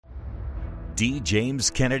D.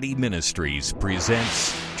 James Kennedy Ministries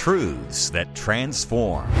presents Truths That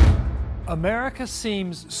Transform. America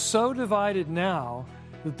seems so divided now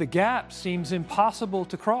that the gap seems impossible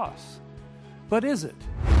to cross. But is it?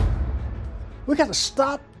 We got to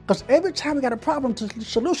stop, because every time we got a problem, the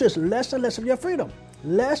solution is less and less of your freedom.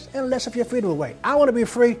 Less and less of your freedom away. I want to be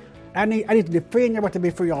free. I need to be free, and you want to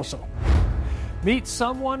be free also. Meet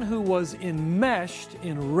someone who was enmeshed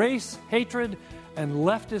in race, hatred, and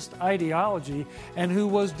leftist ideology, and who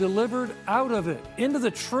was delivered out of it into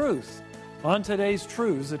the truth on today's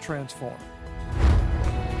Truths That Transform.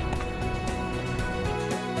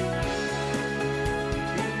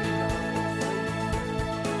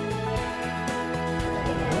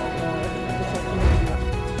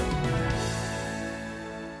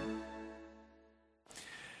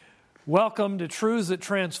 Welcome to Truths That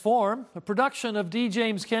Transform, a production of D.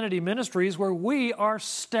 James Kennedy Ministries, where we are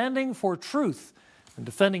standing for truth and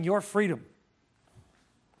defending your freedom.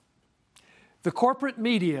 The corporate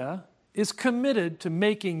media is committed to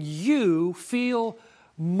making you feel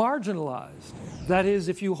marginalized. That is,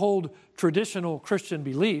 if you hold traditional Christian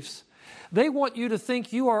beliefs, they want you to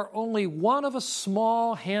think you are only one of a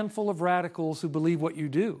small handful of radicals who believe what you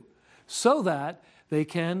do, so that they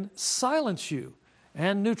can silence you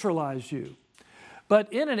and neutralize you.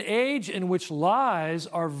 But in an age in which lies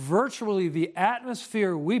are virtually the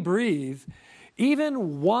atmosphere we breathe,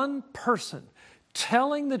 even one person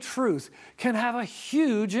telling the truth can have a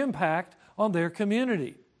huge impact on their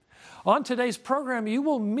community. On today's program, you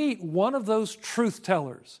will meet one of those truth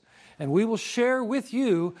tellers, and we will share with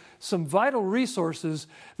you some vital resources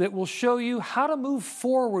that will show you how to move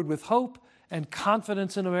forward with hope and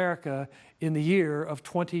confidence in America in the year of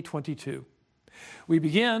 2022. We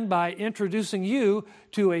begin by introducing you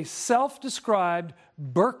to a self-described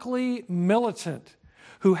Berkeley militant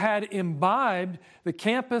who had imbibed the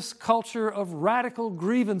campus culture of radical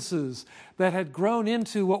grievances that had grown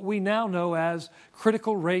into what we now know as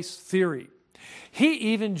critical race theory. He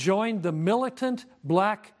even joined the militant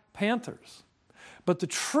Black Panthers. But the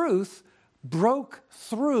truth broke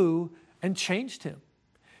through and changed him.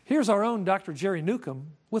 Here's our own Dr. Jerry Newcomb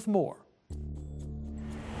with more.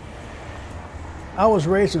 I was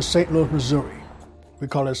raised in St. Louis, Missouri. We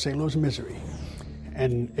call it St. Louis, Missouri.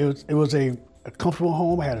 And it was a comfortable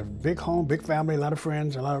home. I had a big home, big family, a lot of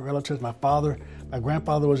friends, a lot of relatives. My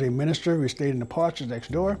grandfather was a minister. We stayed in the parsonage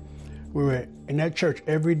next door. We were in that church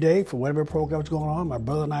every day for whatever program was going on. My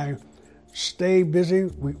brother and I stayed busy.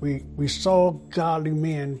 We saw godly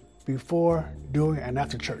men before, during, and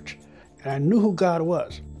after church. And I knew who God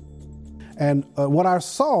was. And what I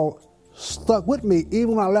saw stuck with me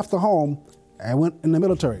even when I left the home and went in the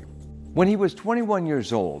military. When he was 21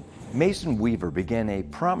 years old, Mason Weaver began a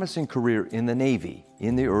promising career in the Navy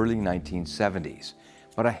in the early 1970s.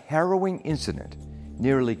 But a harrowing incident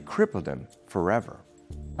nearly crippled him forever.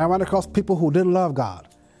 I ran across people who didn't love God.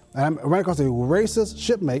 And I ran across a racist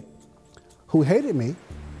shipmate who hated me.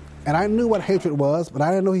 And I knew what hatred was, but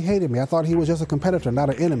I didn't know he hated me. I thought he was just a competitor,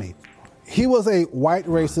 not an enemy. He was a white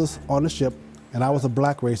racist on the ship, and I was a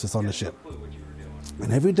black racist on the ship.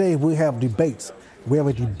 And every day we have debates. We have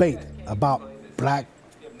a debate about black,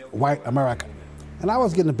 white America. And I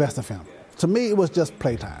was getting the best of him. To me, it was just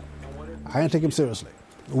playtime. I didn't take him seriously.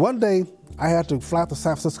 One day, I had to fly to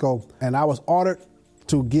San Francisco, and I was ordered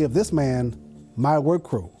to give this man my work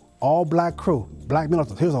crew, all black crew, black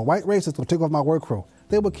militants. Here's a white racist to take off my work crew.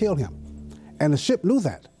 They would kill him. And the ship knew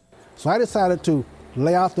that. So I decided to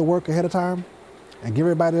lay out the work ahead of time and give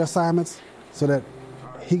everybody their assignments so that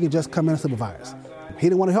he could just come in and supervise. He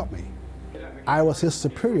didn't want to help me. I was his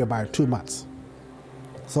superior by 2 months.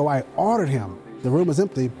 So I ordered him. The room was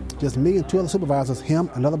empty, just me and two other supervisors, him,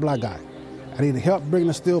 another black guy. I needed help bringing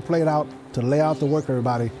the steel plate out to lay out the work for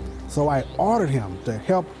everybody. So I ordered him to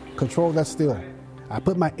help control that steel. I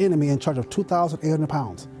put my enemy in charge of 2,800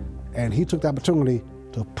 pounds, and he took the opportunity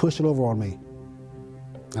to push it over on me.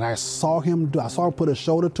 And I saw him put his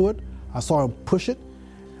shoulder to it. I saw him push it.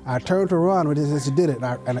 I turned to run when he did it,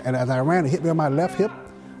 and as I ran, it hit me on my left hip,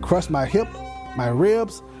 crushed my hip, my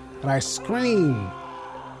ribs, and I screamed.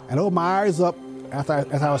 And opened my eyes up, as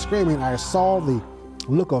I was screaming, I saw the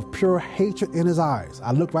look of pure hatred in his eyes.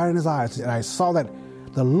 I looked right in his eyes, and I saw that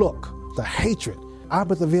the look, the hatred. I've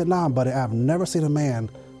been to Vietnam, buddy. I've never seen a man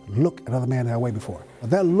look another man that way before. But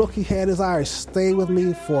that look he had in his eyes stayed with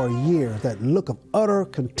me for years, that look of utter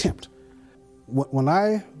contempt. When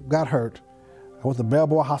I got hurt, I went to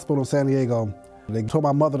Balboa Hospital in San Diego. They told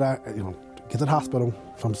my mother that, get to the hospital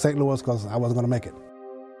from St. Louis because I wasn't going to make it.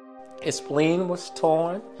 His spleen was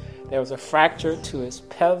torn. There was a fracture to his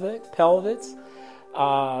pelvis.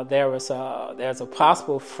 There's a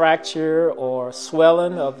possible fracture or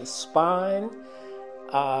swelling of the spine.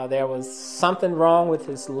 There was something wrong with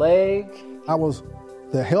his leg. I was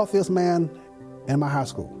the healthiest man in my high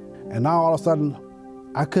school. And now all of a sudden,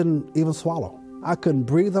 I couldn't even swallow. I couldn't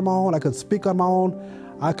breathe on my own. I couldn't speak on my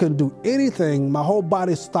own. I couldn't do anything. My whole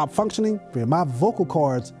body stopped functioning. My vocal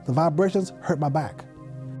cords, the vibrations, hurt my back.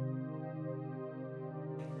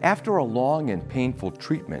 After a long and painful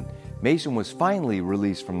treatment, Mason was finally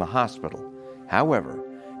released from the hospital. However,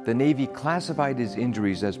 the Navy classified his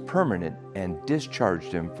injuries as permanent and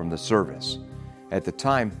discharged him from the service. At the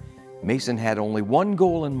time, Mason had only one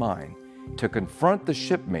goal in mind: to confront the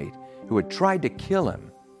shipmate who had tried to kill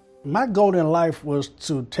him. My goal in life was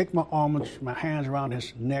to take my arms, my hands around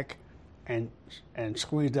his neck and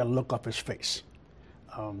squeeze that look off his face.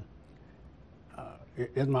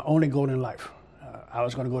 It's my only goal in life. I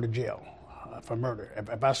was going to go to jail for murder.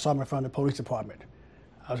 If I saw him in front of the police department,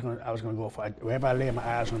 I was going to go for it. Wherever I lay my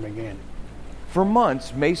eyes on him again. For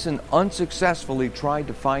months, Mason unsuccessfully tried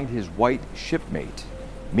to find his white shipmate.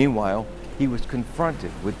 Meanwhile, he was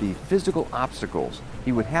confronted with the physical obstacles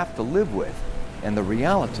he would have to live with and the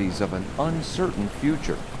realities of an uncertain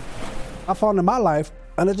future. I found in my life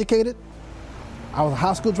uneducated. I was a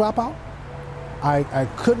high school dropout. I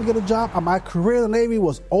couldn't get a job. My career in the Navy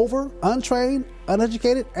was over, untrained,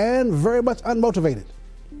 uneducated, and very much unmotivated.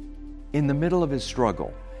 In the middle of his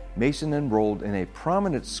struggle, Mason enrolled in a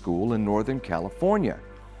prominent school in Northern California.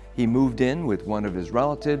 He moved in with one of his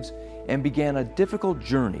relatives and began a difficult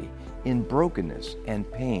journey in brokenness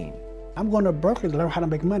and pain. I'm going to Berkeley to learn how to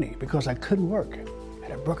make money because I couldn't work. I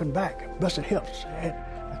had a broken back, busted hips.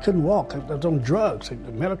 I couldn't walk. I was on drugs, the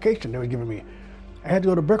medication they were giving me. I had to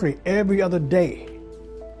go to Berkeley every other day.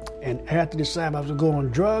 And I had to decide if I was going to go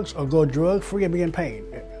on drugs or go drug-free and be in pain.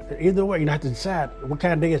 Either way, you have to decide what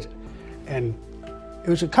kind of day is it. And it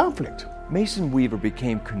was a conflict. Mason Weaver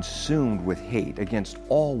became consumed with hate against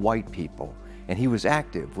all white people, and he was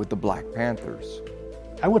active with the Black Panthers.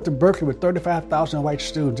 I went to Berkeley with 35,000 white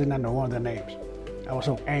students, did not know one of their names. I was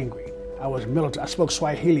so angry. I was militant. I spoke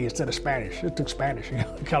Swahili instead of Spanish. It took Spanish, in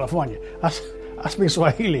California. I speak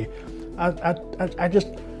Swahili.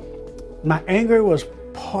 My anger was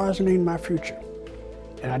poisoning my future,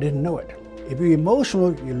 and I didn't know it. If you're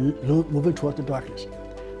emotional, you're moving toward the darkness.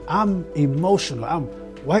 I'm emotional.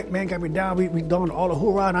 White man got me down. We done all the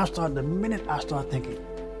hoorah, and the minute I started thinking.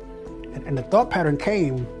 And the thought pattern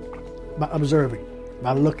came by observing,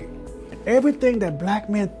 by looking. And everything that black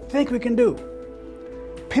men think we can do.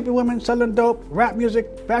 People, women, selling dope, rap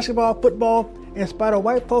music, basketball, football, in spite of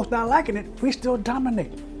white folks not liking it, we still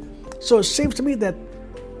dominate. So it seems to me that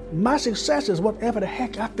my success is whatever the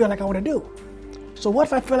heck I feel like I want to do. So what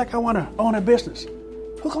if I feel like I want to own a business?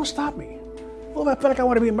 Who's going to stop me? What if I feel like I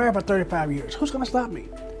want to be married for 35 years? Who's going to stop me?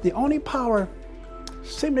 The only power,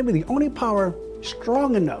 seems to me the only power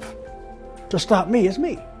strong enough to stop me is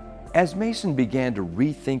me. As Mason began to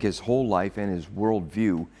rethink his whole life and his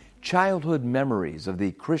worldview, childhood memories of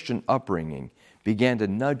the Christian upbringing began to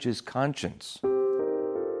nudge his conscience.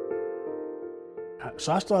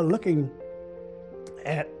 So I started looking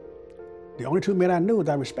at the only two men I knew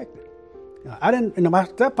that I respected. My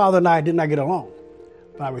stepfather and I did not get along,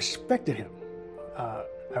 but I respected him.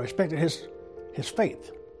 I respected his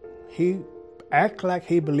faith. He acted like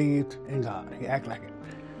he believed in God. He acted like it.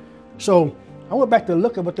 So I went back to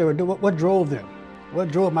look at what they were doing, what drove them. What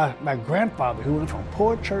drove my grandfather, who went from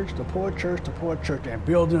poor church to poor church to poor church and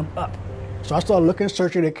build them up. So I started looking,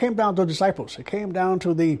 searching. It came down to the disciples. It came down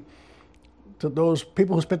to those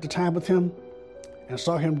people who spent the time with him and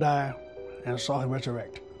saw him die and saw him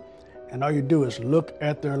resurrect. And all you do is look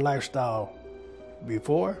at their lifestyle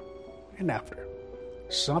before and after.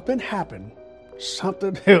 Something happened,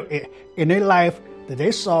 something in their life that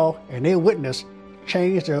they saw and they witnessed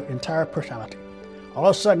changed their entire personality. All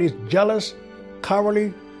of a sudden, these jealous,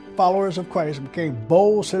 cowardly followers of Christ became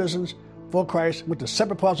bold citizens for Christ, went to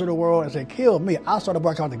separate parts of the world and said, kill me, I'll start to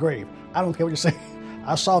work out the grave. I don't care what you say.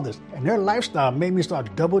 I saw this. And their lifestyle made me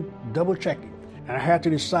start double checking. And I had to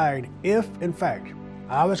decide if, in fact,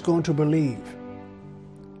 I was going to believe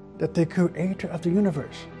that the creator of the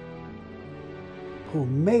universe, who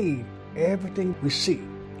made everything we see,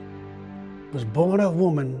 was born of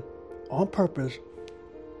woman on purpose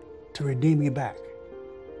to redeem me back.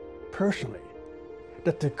 Personally,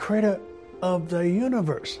 that the creator of the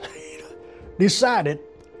universe decided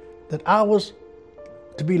that I was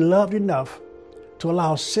to be loved enough to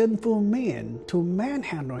allow sinful men to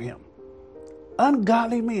manhandle him.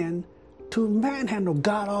 Ungodly men to manhandle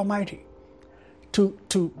God Almighty.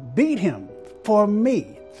 To beat him for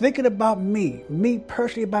me, thinking about me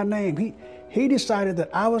personally by name. he decided that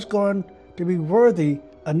I was going to be worthy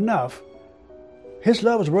enough, his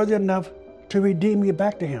love was worthy enough to redeem me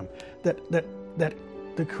back to him. That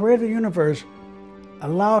the creator of the universe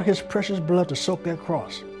allowed his precious blood to soak that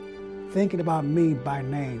cross, thinking about me by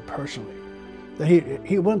name personally. That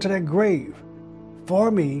he went to that grave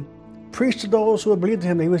for me, preached to those who believed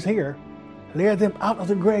in him that he was here, led them out of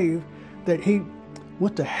the grave, that he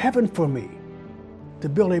went to heaven for me, to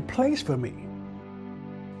build a place for me.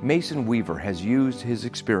 Mason Weaver has used his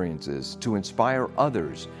experiences to inspire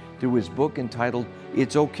others through his book entitled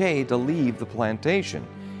It's Okay to Leave the Plantation.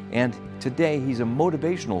 And today he's a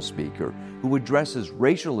motivational speaker who addresses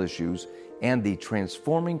racial issues and the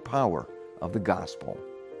transforming power of the gospel.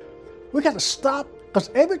 We got to stop, because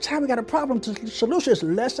every time we got a problem, the solution is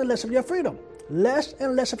less and less of your freedom. Less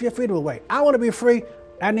and less of your freedom away. I want to be free.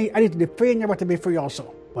 I need to defend your right to be free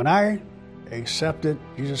also. When I accepted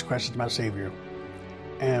Jesus Christ as my Savior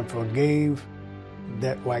and forgave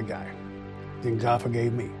that white guy, then God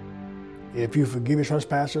forgave me. If you forgive your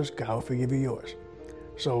trespasses, God will forgive you yours.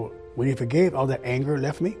 So when he forgave, all that anger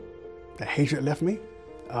left me, that hatred left me.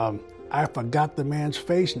 I forgot the man's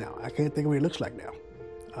face now. I can't think of what he looks like now.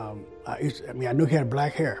 I knew he had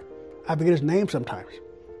black hair. I forget his name sometimes.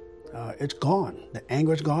 It's gone. The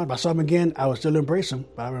anger is gone. If I saw him again, I would still embrace him,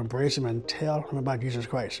 but I would embrace him and tell him about Jesus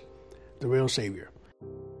Christ, the real Savior.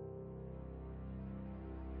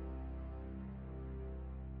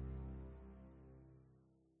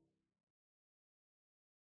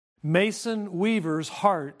 Mason Weaver's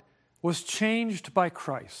heart was changed by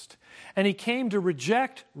Christ, and he came to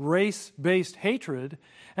reject race-based hatred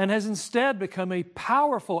and has instead become a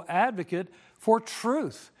powerful advocate for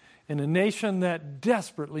truth in a nation that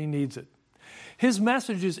desperately needs it. His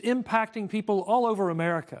message is impacting people all over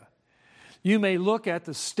America. You may look at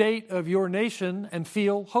the state of your nation and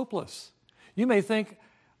feel hopeless. You may think,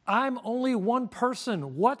 I'm only one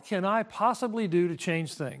person. What can I possibly do to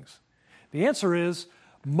change things? The answer is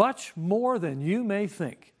much more than you may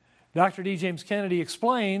think. Dr. D. James Kennedy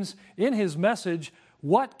explains in his message,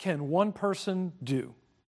 what can one person do?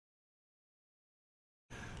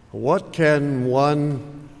 What can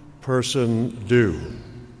one person do?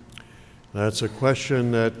 That's a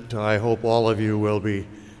question that I hope all of you will be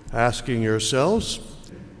asking yourselves.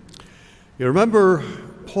 You remember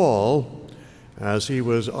Paul, as he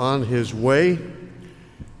was on his way,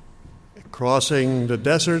 crossing the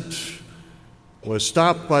desert, was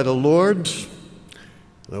stopped by the Lord,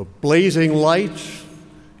 the blazing light.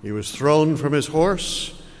 He was thrown from his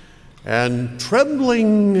horse, and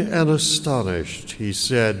trembling and astonished, he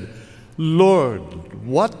said, Lord,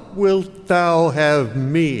 what wilt thou have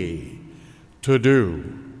me to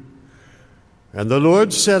do? And the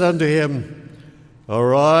Lord said unto him,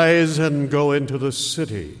 Arise and go into the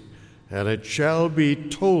city, and it shall be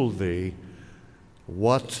told thee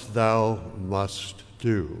what thou must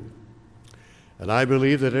do. And I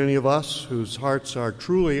believe that any of us whose hearts are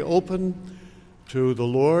truly open to the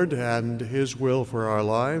Lord and His will for our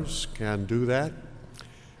lives can do that.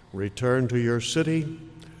 Return to your city,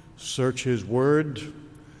 search His Word,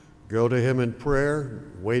 go to Him in prayer,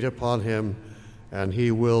 wait upon Him, and He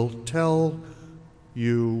will tell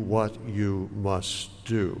you what you must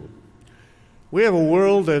do. We have a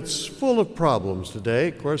world that's full of problems today.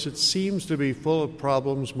 Of course, it seems to be full of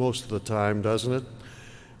problems most of the time, doesn't it?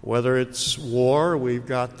 Whether it's war, we've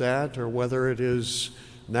got that, or whether it is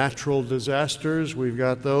natural disasters, we've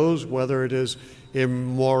got those, whether it is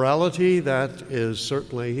immorality, that is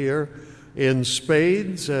certainly here in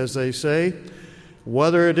spades, as they say,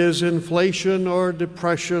 whether it is inflation or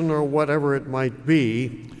depression or whatever it might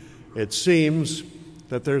be, it seems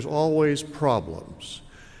that there's always problems.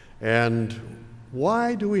 And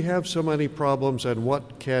why do we have so many problems, and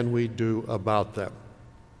what can we do about them?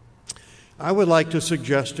 I would like to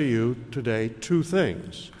suggest to you today two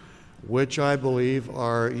things, which I believe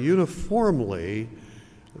are uniformly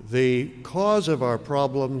the cause of our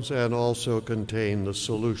problems and also contain the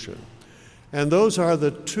solution. And those are the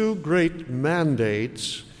two great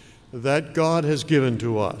mandates that God has given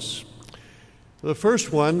to us. The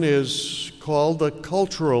first one is called the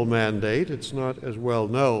cultural mandate. It's not as well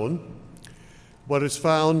known, but it's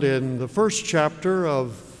found in the first chapter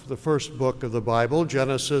of the first book of the Bible,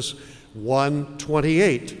 Genesis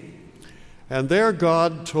 1:28. And there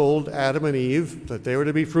God told Adam and Eve that they were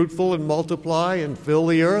to be fruitful and multiply and fill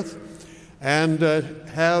the earth and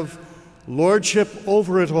have lordship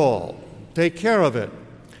over it all, take care of it.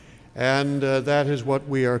 And that is what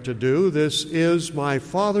we are to do. This is my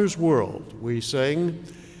Father's world, we sing,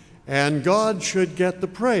 and God should get the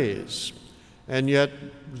praise. And yet,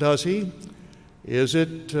 does He? Is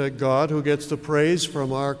it God who gets the praise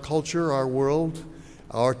from our culture, our world,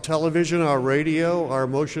 our television, our radio, our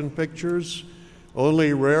motion pictures?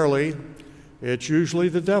 Only rarely. It's usually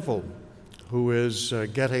the devil who is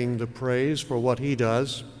getting the praise for what he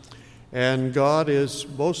does, and God is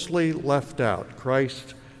mostly left out.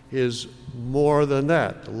 Christ is more than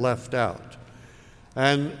that, left out.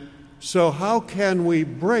 And so how can we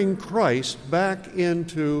bring Christ back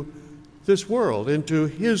into this world, into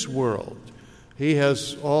his world? He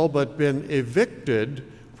has all but been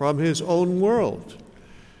evicted from his own world.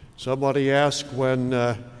 Somebody asked when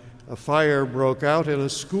a fire broke out in a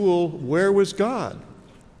school, where was God?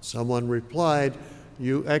 Someone replied,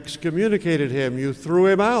 you excommunicated him, you threw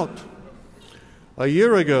him out. A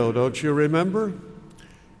year ago, don't you remember?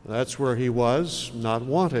 That's where he was, not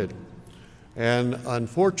wanted. And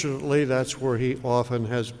unfortunately, that's where he often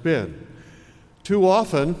has been. Too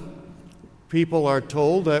often, people are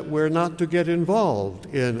told that we're not to get involved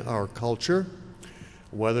in our culture,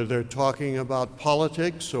 whether they're talking about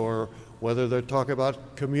politics or whether they're talking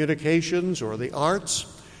about communications or the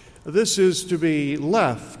arts. This is to be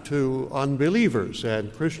left to unbelievers,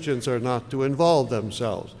 and Christians are not to involve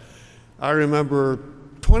themselves. I remember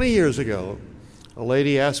 20 years ago, a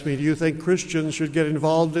lady asked me, do you think Christians should get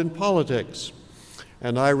involved in politics?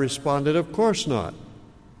 And I responded, of course not.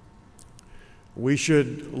 We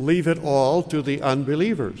should leave it all to the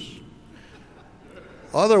unbelievers.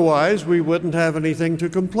 Otherwise, we wouldn't have anything to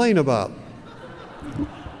complain about.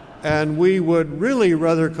 And we would really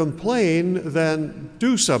rather complain than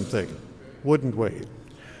do something, wouldn't we?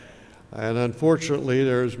 And unfortunately,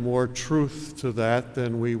 there's more truth to that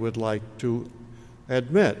than we would like to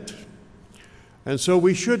admit. And so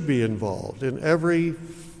we should be involved in every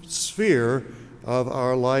sphere of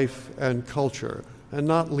our life and culture and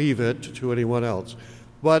not leave it to anyone else.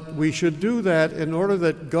 But we should do that in order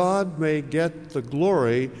that God may get the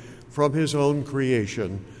glory from his own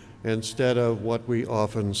creation instead of what we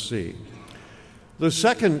often see. The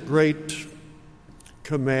second great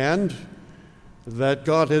command that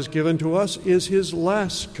God has given to us is his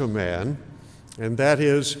last command, and that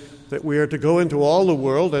is that we are to go into all the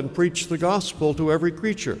world and preach the gospel to every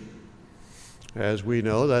creature. As we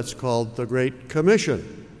know, that's called the Great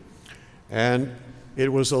Commission. And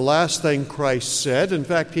it was the last thing Christ said. In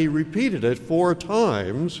fact, he repeated it 4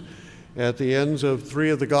 times at the ends of 3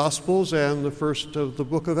 of the Gospels and the first of the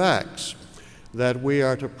book of Acts, that we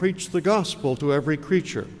are to preach the gospel to every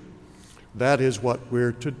creature. That is what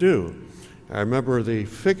we're to do. I remember the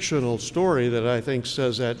fictional story that I think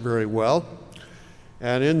says that very well.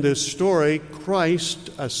 And in this story, Christ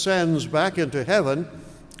ascends back into heaven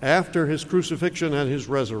after his crucifixion and his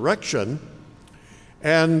resurrection,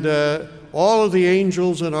 and all of the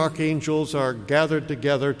angels and archangels are gathered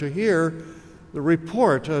together to hear the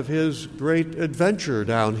report of his great adventure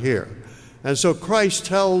down here. And so Christ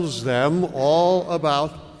tells them all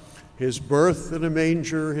about his birth in a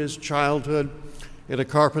manger, his childhood in a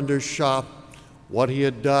carpenter's shop, what he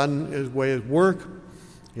had done, his way of work,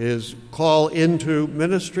 his call into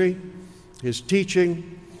ministry, his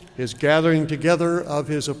teaching, his gathering together of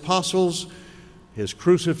his apostles, his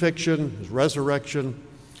crucifixion, his resurrection,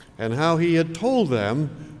 and how he had told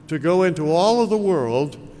them to go into all of the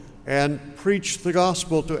world and preach the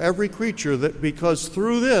gospel to every creature, that because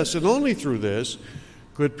through this, and only through this,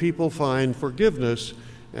 could people find forgiveness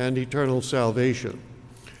and eternal salvation.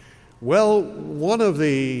 Well, one of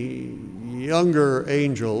the younger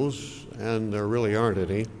angels, and there really aren't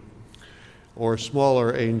any, or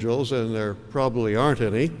smaller angels, and there probably aren't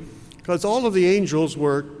any, because all of the angels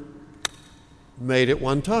were made at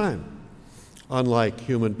one time, unlike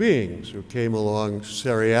human beings who came along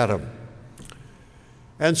seriatim.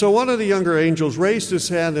 And so one of the younger angels raised his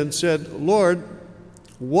hand and said, Lord,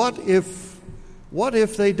 what if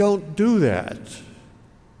they don't do that?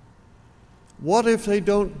 What if they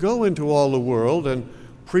don't go into all the world and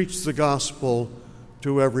preach the gospel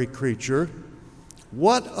to every creature?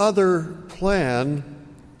 What other plan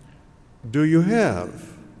do you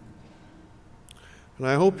have? And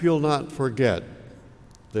I hope you'll not forget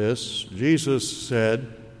this. Jesus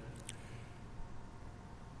said,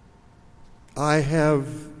 I have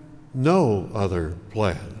no other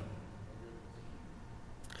plan.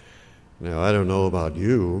 Now, I don't know about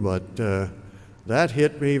you, but that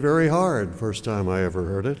hit me very hard first time I ever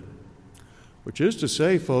heard it, which is to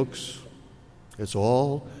say, folks, it's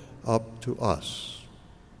all up to us,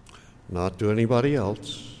 not to anybody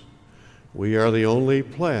else. We are the only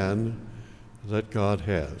plan that God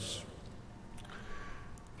has.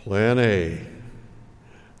 Plan A,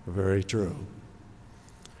 very true.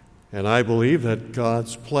 And I believe that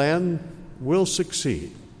God's plan will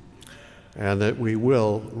succeed. and that we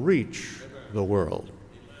will reach the world.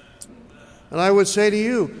 And I would say to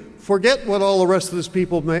you, forget what all the rest of these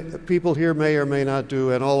people here may or may not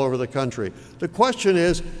do and all over the country. The question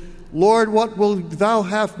is, Lord, what will thou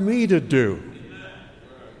have me to do?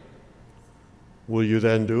 Will you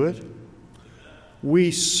then do it?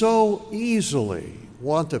 We so easily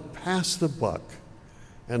want to pass the buck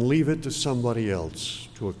and leave it to somebody else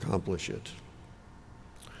to accomplish it.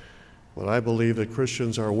 But I believe that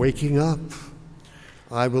Christians are waking up.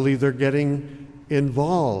 I believe they're getting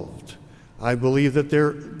involved. I believe that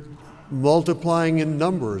they're multiplying in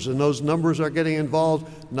numbers, and those numbers are getting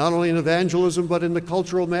involved not only in evangelism but in the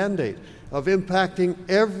cultural mandate of impacting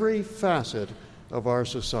every facet of our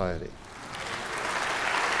society.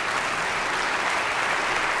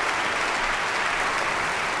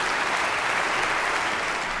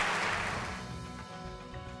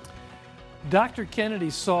 Dr. Kennedy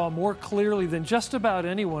saw more clearly than just about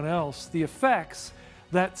anyone else the effects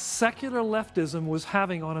that secular leftism was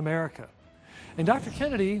having on America. And Dr.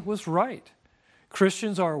 Kennedy was right.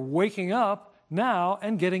 Christians are waking up now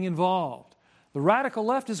and getting involved. The radical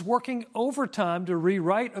left is working overtime to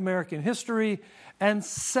rewrite American history and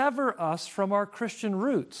sever us from our Christian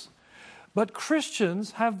roots. But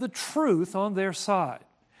Christians have the truth on their side.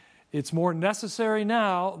 It's more necessary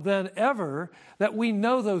now than ever that we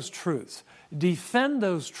know those truths, defend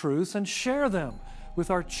those truths, and share them with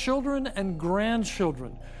our children and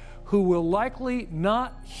grandchildren who will likely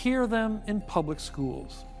not hear them in public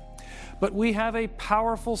schools. But we have a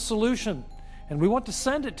powerful solution, and we want to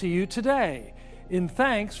send it to you today in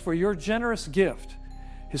thanks for your generous gift.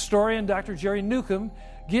 Historian Dr. Jerry Newcomb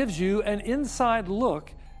gives you an inside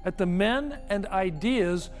look at the men and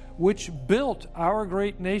ideas which built our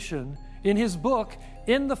great nation in his book,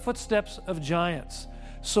 In the Footsteps of Giants,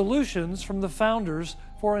 Solutions from the Founders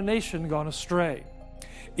for a Nation Gone Astray.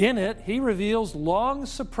 In it, he reveals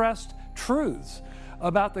long-suppressed truths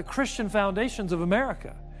about the Christian foundations of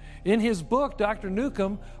America. In his book, Dr.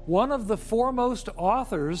 Newcomb, one of the foremost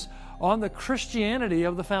authors on the Christianity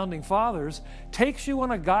of the Founding Fathers, takes you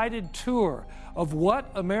on a guided tour of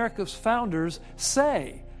what America's founders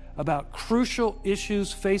say about crucial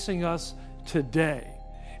issues facing us today.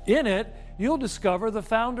 In it, you'll discover the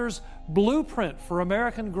founders' blueprint for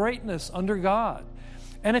American greatness under God.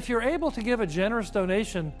 And if you're able to give a generous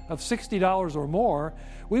donation of $60 or more,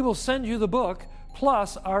 we will send you the book,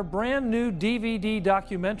 plus our brand new DVD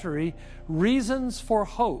documentary, Reasons for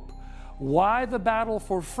Hope: Why the Battle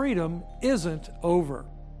for Freedom Isn't Over.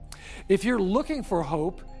 If you're looking for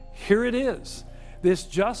hope, here it is. This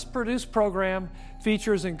just-produced program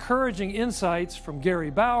features encouraging insights from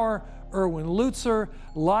Gary Bauer, Erwin Lutzer,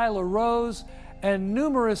 Lila Rose, and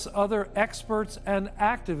numerous other experts and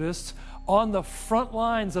activists on the front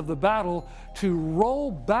lines of the battle to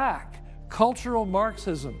roll back cultural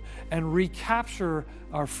Marxism and recapture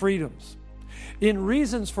our freedoms. In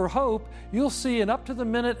Reasons for Hope, you'll see an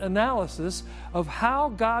up-to-the-minute analysis of how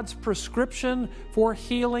God's prescription for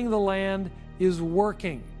healing the land is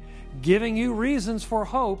working, giving you reasons for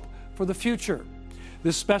hope for the future.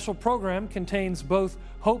 This special program contains both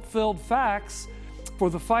hope-filled facts for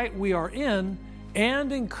the fight we are in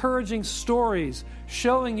and encouraging stories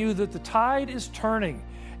showing you that the tide is turning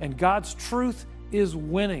and God's truth is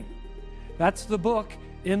winning. That's the book,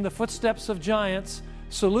 In the Footsteps of Giants,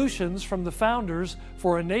 Solutions from the Founders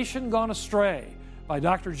for a Nation Gone Astray, by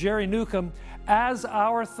Dr. Jerry Newcomb, as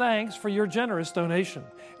our thanks for your generous donation.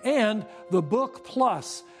 And the book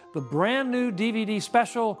plus, the brand new DVD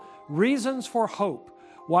special, Reasons for Hope: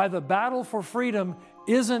 Why the Battle for Freedom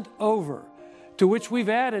Isn't Over, to which we've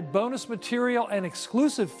added bonus material and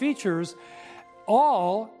exclusive features,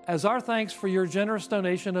 all as our thanks for your generous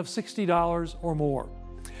donation of $60 or more.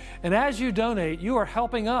 And as you donate, you are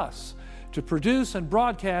helping us to produce and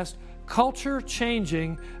broadcast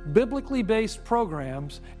culture-changing, biblically based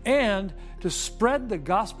programs and to spread the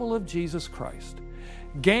gospel of Jesus Christ.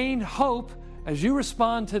 Gain hope as you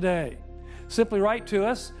respond today. Simply write to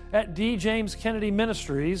us at D. James Kennedy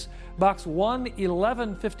Ministries, Box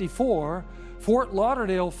 11154, Fort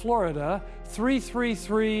Lauderdale, Florida,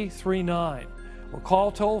 33339. Or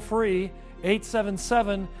call toll-free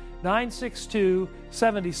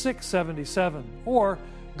 877-962-7677. Or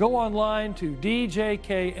go online to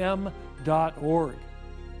djkm.org.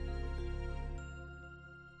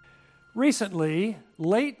 Recently,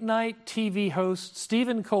 late-night TV host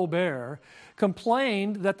Stephen Colbert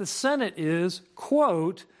complained that the Senate is,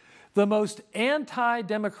 quote, the most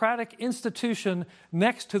anti-democratic institution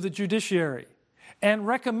next to the judiciary, and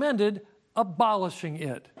recommended abolishing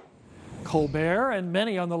it. Colbert and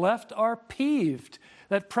many on the left are peeved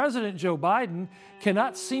that President Joe Biden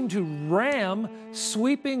cannot seem to ram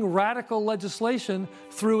sweeping radical legislation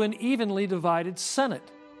through an evenly divided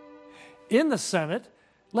Senate. In the Senate,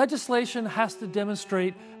 legislation has to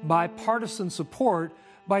demonstrate bipartisan support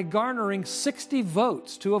by garnering 60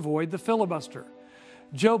 votes to avoid the filibuster.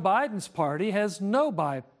 Joe Biden's party has no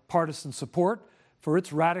bipartisan support for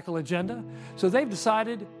its radical agenda, so they've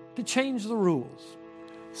decided to change the rules.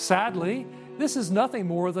 Sadly, this is nothing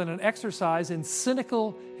more than an exercise in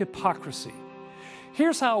cynical hypocrisy.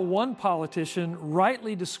 Here's how one politician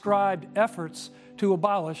rightly described efforts to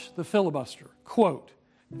abolish the filibuster. Quote,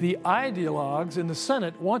 "The ideologues in the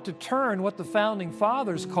Senate want to turn what the Founding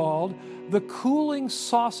Fathers called the cooling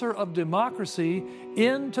saucer of democracy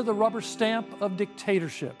into the rubber stamp of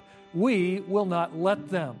dictatorship. We will not let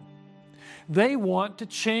them. They want to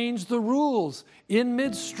change the rules in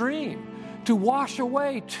midstream, to wash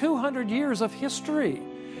away 200 years of history.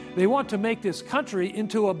 They want to make this country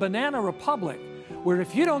into a banana republic, where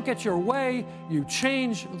if you don't get your way, you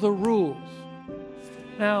change the rules."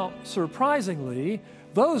 Now, surprisingly,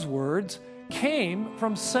 those words came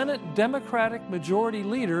from Senate Democratic Majority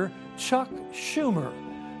Leader Chuck Schumer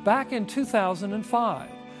back in 2005,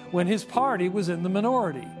 when his party was in the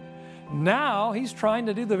minority. Now he's trying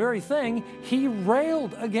to do the very thing he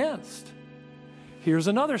railed against. Here's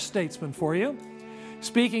another statesman for you,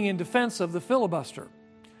 speaking in defense of the filibuster.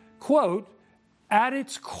 Quote, "At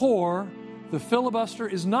its core, the filibuster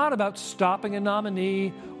is not about stopping a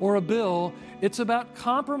nominee or a bill. It's about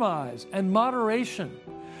compromise and moderation.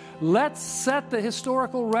 Let's set the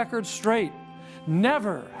historical record straight.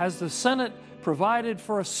 Never has the Senate provided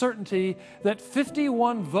for a certainty that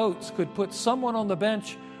 51 votes could put someone on the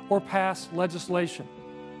bench or pass legislation."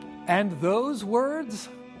 And those words,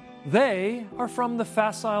 they are from the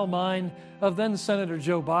facile mind of then Senator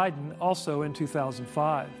Joe Biden, also in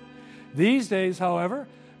 2005. These days, however,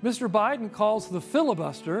 Mr. Biden calls the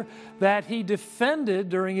filibuster that he defended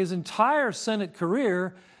during his entire Senate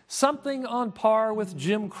career something on par with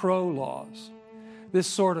Jim Crow laws. This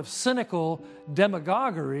sort of cynical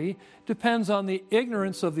demagoguery depends on the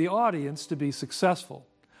ignorance of the audience to be successful.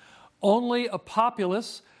 Only a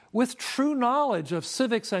populace with true knowledge of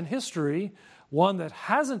civics and history, one that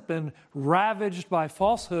hasn't been ravaged by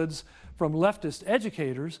falsehoods from leftist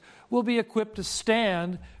educators, will be equipped to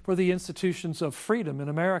stand for the institutions of freedom in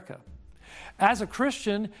America. As a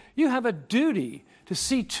Christian, you have a duty to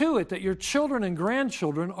see to it that your children and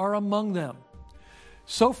grandchildren are among them.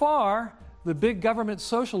 So far, the big government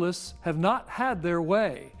socialists have not had their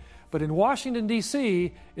way, but in Washington,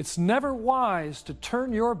 D.C., it's never wise to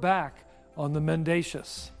turn your back on the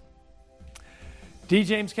mendacious. D.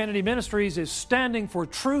 James Kennedy Ministries is standing for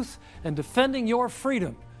truth and defending your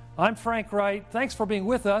freedom. I'm Frank Wright. Thanks for being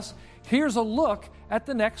with us. Here's a look at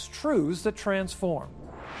the next truths that transform.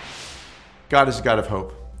 God is a God of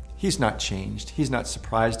hope. He's not changed. He's not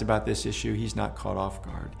surprised about this issue. He's not caught off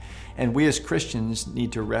guard. And we as Christians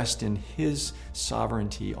need to rest in His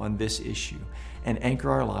sovereignty on this issue and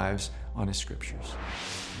anchor our lives on His scriptures.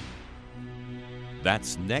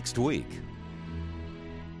 That's next week.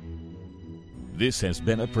 This has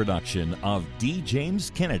been a production of D. James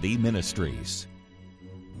Kennedy Ministries.